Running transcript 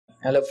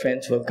Hello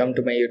friends, welcome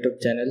to my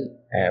YouTube channel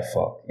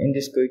HOQUE. In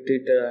this quick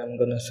tutorial, I'm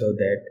gonna show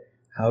that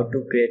how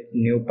to create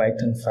new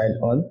Python file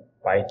on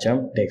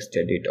PyCharm text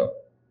editor.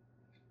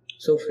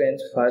 So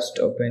friends, first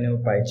open your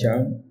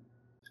PyCharm.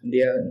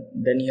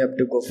 Then you have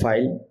to go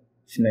File,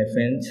 see my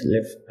friends,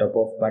 left top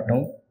of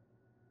bottom.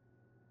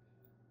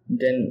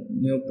 Then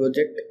New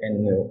Project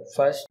and New.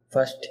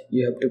 First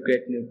you have to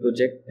create new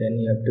project. Then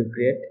you have to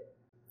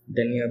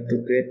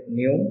create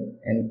new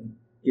and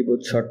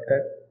keyboard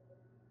shortcut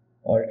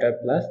Alt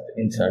plus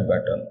insert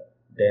button.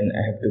 Then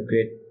I have to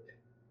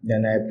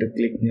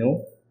click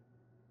new.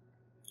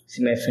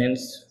 See my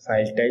friends,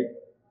 file type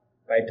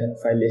Python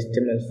file,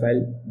 HTML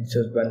file,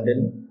 resource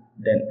bundle.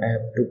 Then I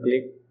have to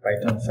click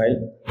Python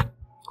file.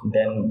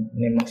 Then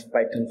name of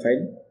Python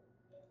file,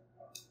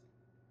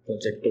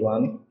 project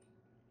 1.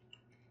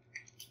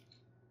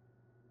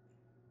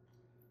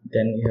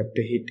 Then you have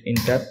to hit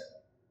enter.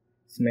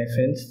 See my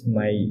friends,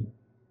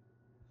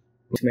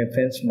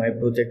 my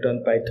project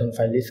on Python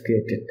file is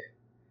created.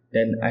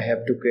 Then I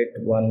have to create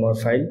one more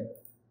file.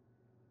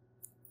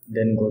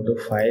 Then go to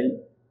file,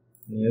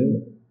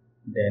 new,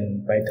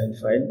 then Python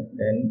file,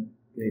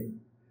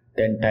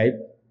 then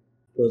type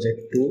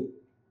project 2,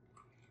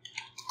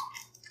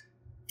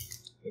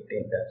 hit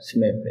enter. See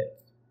my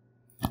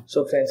friends.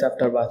 So friends,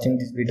 after watching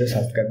this video,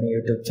 subscribe my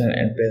YouTube channel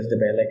and press the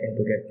bell icon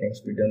to get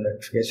next video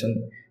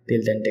notification.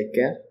 Till then, take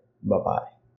care. Bye bye.